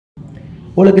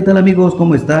Hola, ¿qué tal amigos?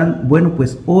 ¿Cómo están? Bueno,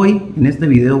 pues hoy en este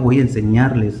video voy a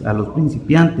enseñarles a los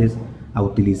principiantes a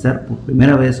utilizar por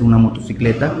primera vez una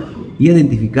motocicleta y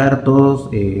identificar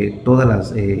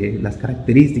todas las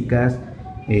características,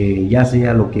 ya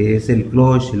sea lo que es el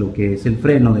clutch, lo que es el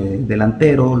freno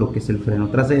delantero, lo que es el freno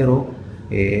trasero,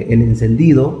 el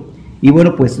encendido. Y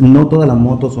bueno, pues no todas las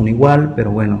motos son igual,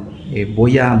 pero bueno,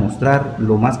 voy a mostrar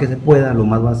lo más que se pueda, lo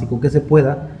más básico que se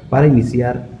pueda para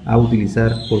iniciar a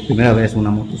utilizar por primera vez una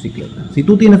motocicleta. Si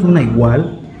tú tienes una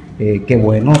igual, qué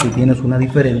bueno. Si tienes una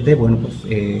diferente, bueno, pues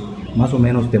más o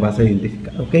menos te vas a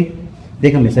identificar, ¿ok?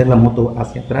 Déjame hacer la moto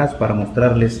hacia atrás para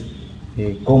mostrarles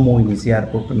cómo iniciar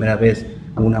por primera vez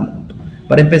una moto.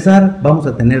 Para empezar, vamos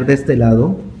a tener de este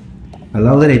lado, al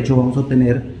lado derecho, vamos a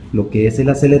tener lo que es el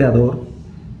acelerador,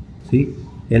 ¿sí?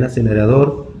 El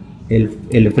acelerador,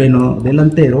 el freno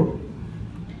delantero.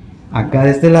 Acá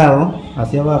de este lado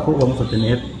hacia abajo vamos a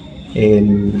tener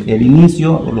el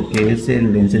inicio, o lo que es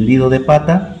el encendido de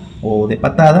pata o de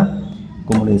patada,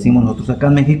 como le decimos nosotros acá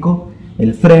en México.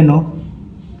 El freno,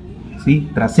 ¿sí?,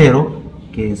 trasero,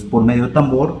 que es por medio de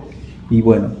tambor. Y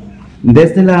bueno, de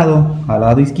este lado, al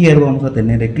lado izquierdo, vamos a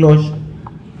tener el clutch.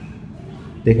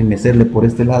 Déjenme hacerle por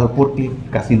este lado porque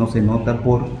casi no se nota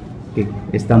porque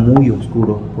está muy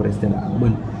oscuro por este lado.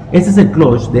 Bueno, este es el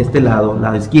clutch. De este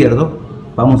lado izquierdo,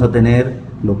 vamos a tener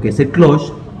lo que es el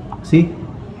clutch, ¿sí?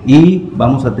 Y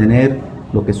vamos a tener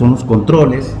lo que son los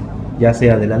controles, ya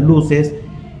sea de las luces,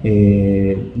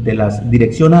 de las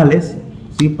direccionales,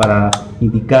 ¿sí?, para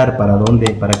indicar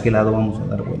para qué lado vamos a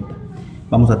dar vuelta.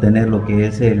 Vamos a tener lo que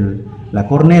es la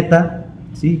corneta,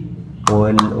 ¿sí?,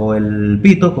 o el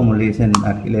pito, como le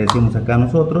decimos acá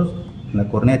nosotros, la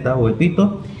corneta o el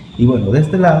pito. Y bueno, de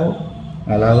este lado,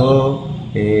 al lado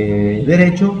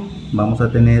derecho, vamos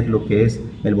a tener lo que es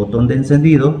el botón de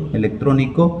encendido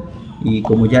electrónico y,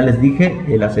 como ya les dije,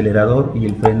 el acelerador y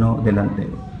el freno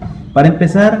delantero. Para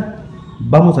empezar,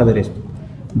 vamos a ver esto.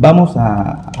 Vamos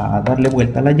a darle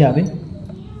vuelta a la llave.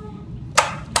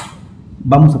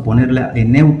 Vamos a ponerla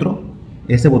en neutro.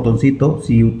 Ese botoncito,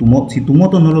 si tu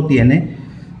moto no lo tiene,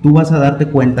 tú vas a darte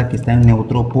cuenta que está en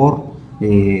neutro por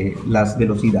las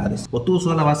velocidades. O tú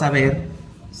sola vas a ver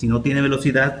si no tiene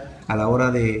velocidad. A la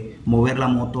hora de mover la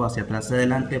moto hacia atrás y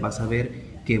adelante, vas a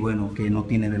ver que, bueno, que no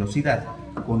tiene velocidad.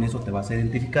 Con eso te vas a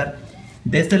identificar.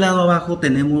 De este lado abajo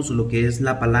tenemos lo que es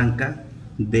la palanca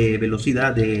de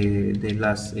velocidad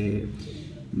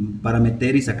para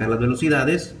meter y sacar las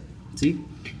velocidades, ¿sí?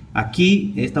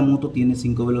 Aquí esta moto tiene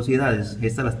 5 velocidades.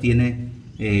 Estas las tiene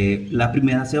la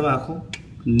primera hacia abajo,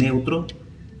 neutro,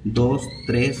 2,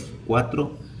 3,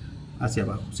 4 hacia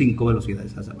abajo, 5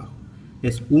 velocidades hacia abajo.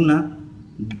 Es una,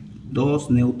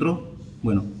 2, neutro,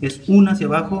 bueno, es una hacia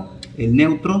abajo, el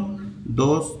neutro,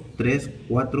 2, 3,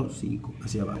 4, 5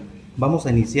 hacia abajo. Vamos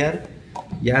a iniciar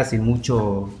ya sin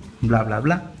mucho bla bla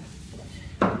bla.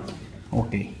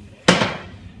 Ok,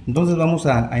 entonces vamos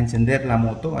a encender la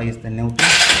moto. Ahí está el neutro.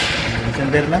 Vamos a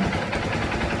encenderla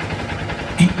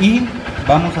y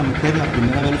vamos a meter la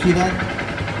primera velocidad.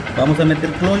 Vamos a meter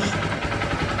clutch,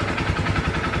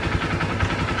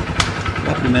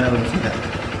 la primera velocidad.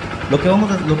 Lo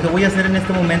que voy a hacer en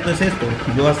este momento es esto.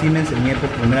 Yo así me enseñé por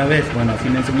primera vez. Bueno, así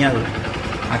me he enseñado.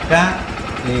 Acá,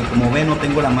 como ven, no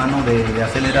tengo la mano de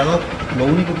acelerador. Lo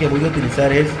único que voy a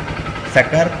utilizar es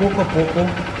sacar poco a poco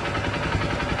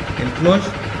el clutch,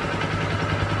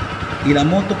 y la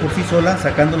moto por sí sola,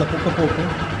 sacándola poco a poco,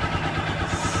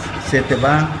 se te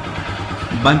va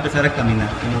a empezar a caminar.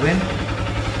 Como ven,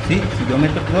 ¿sí? Si yo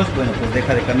meto clutch, bueno, pues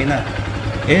deja de caminar.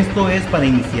 Esto es para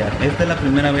iniciar. Esta es la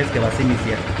primera vez que vas a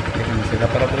iniciar. Déjenme hacerla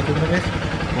para atrás otra vez.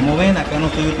 Como ven, acá no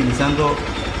estoy utilizando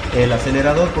el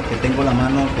acelerador porque tengo la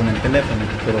mano con el teléfono,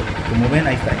 pero como ven,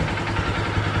 ahí está.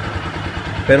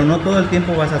 Pero no todo el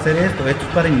tiempo vas a hacer esto. Esto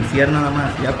es para iniciar nada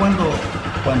más. Ya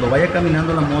cuando vaya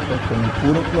caminando la moto con el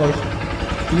puro clutch,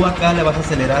 tú acá le vas a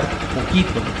acelerar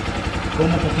poquito.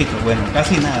 ¿Cómo poquito? Bueno,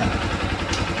 casi nada.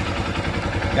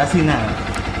 Casi nada.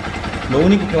 Lo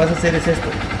único que vas a hacer es esto.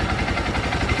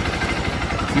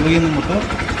 ¿Sigo oyendo el motor?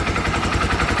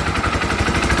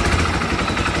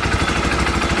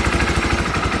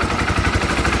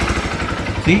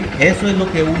 ¿Sí? Eso es lo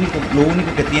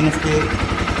único que tienes que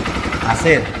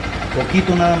hacer.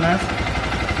 Poquito nada más.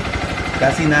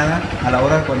 Casi nada. A la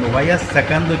hora cuando vayas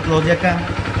sacando el clutch de acá,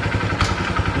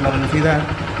 la velocidad,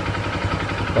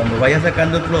 cuando vayas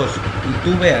sacando el clutch y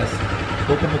tú veas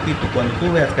poco a poquito, cuando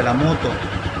tú veas que la moto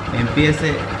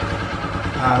empiece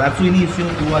a dar su inicio,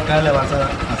 tú acá le vas a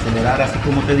acelerar, así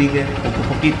como te dije, poco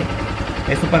a poquito.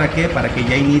 ¿Esto para qué? Para que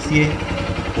ya inicie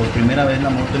por primera vez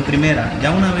la moto en primera. Ya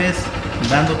una vez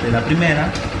dándote la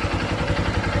primera,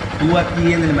 tú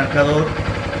aquí en el marcador,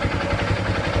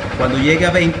 cuando llegue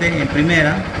a 20 en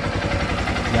primera,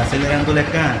 ya acelerándole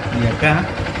acá y acá,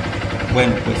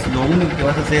 bueno, pues lo único que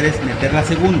vas a hacer es meter la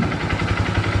segunda.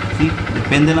 ¿Sí?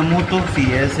 Depende de la moto,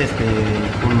 si es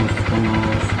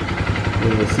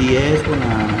si es con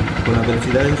las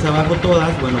velocidades abajo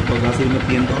todas, bueno, pues vas a ir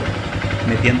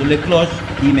metiéndole clutch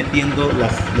y metiendo la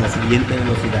siguiente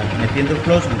velocidad, metiendo el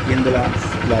clutch, metiendo la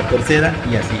tercera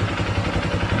y así,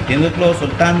 metiendo el clutch,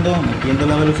 soltando, metiendo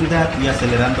la velocidad y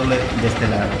acelerándole de este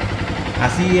lado.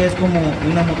 Así es como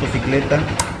una motocicleta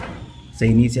se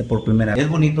inicia por primera vez. Es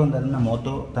bonito andar en una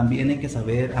moto, también hay que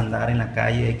saber andar en la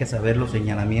calle, hay que saber los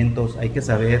señalamientos, hay que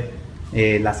saber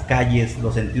las calles,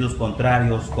 los sentidos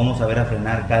contrarios, cómo saber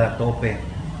frenar cada tope,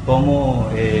 cómo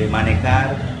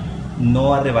manejar,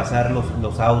 no a rebasar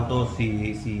los autos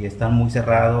si están muy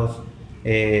cerrados,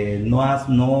 no a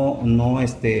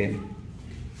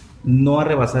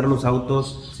rebasar los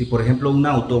autos. Si por ejemplo un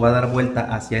auto va a dar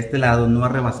vuelta hacia este lado, no a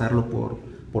rebasarlo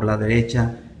por la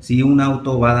derecha. Si un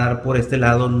auto va a dar por este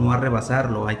lado, no a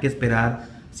rebasarlo, hay que esperar.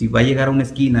 Si va a llegar a una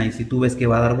esquina y si tú ves que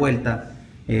va a dar vuelta,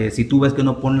 si tú ves que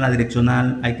no pone la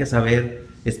direccional, hay que saber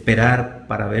esperar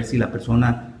para ver si la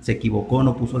persona se equivocó,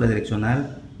 no puso la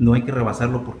direccional. No hay que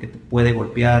rebasarlo porque te puede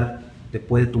golpear, te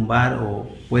puede tumbar o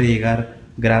puede llegar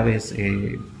graves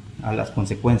a las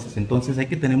consecuencias. Entonces hay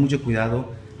que tener mucho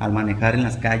cuidado al manejar en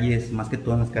las calles, más que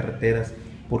todo en las carreteras,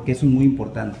 porque eso es muy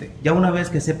importante. Ya una vez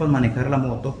que sepas manejar la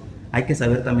moto, hay que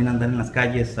saber también andar en las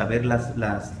calles, saber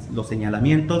los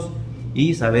señalamientos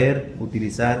y saber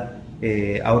utilizar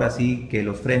ahora sí que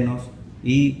los frenos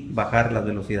y bajar las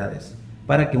velocidades.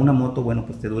 Para que una moto, bueno,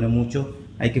 pues te dure mucho,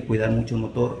 hay que cuidar mucho el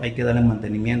motor, hay que darle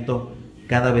mantenimiento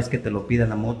cada vez que te lo pida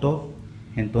la moto.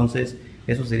 Entonces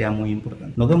eso sería muy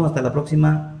importante. Nos vemos hasta la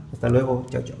próxima, hasta luego,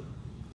 chao chao.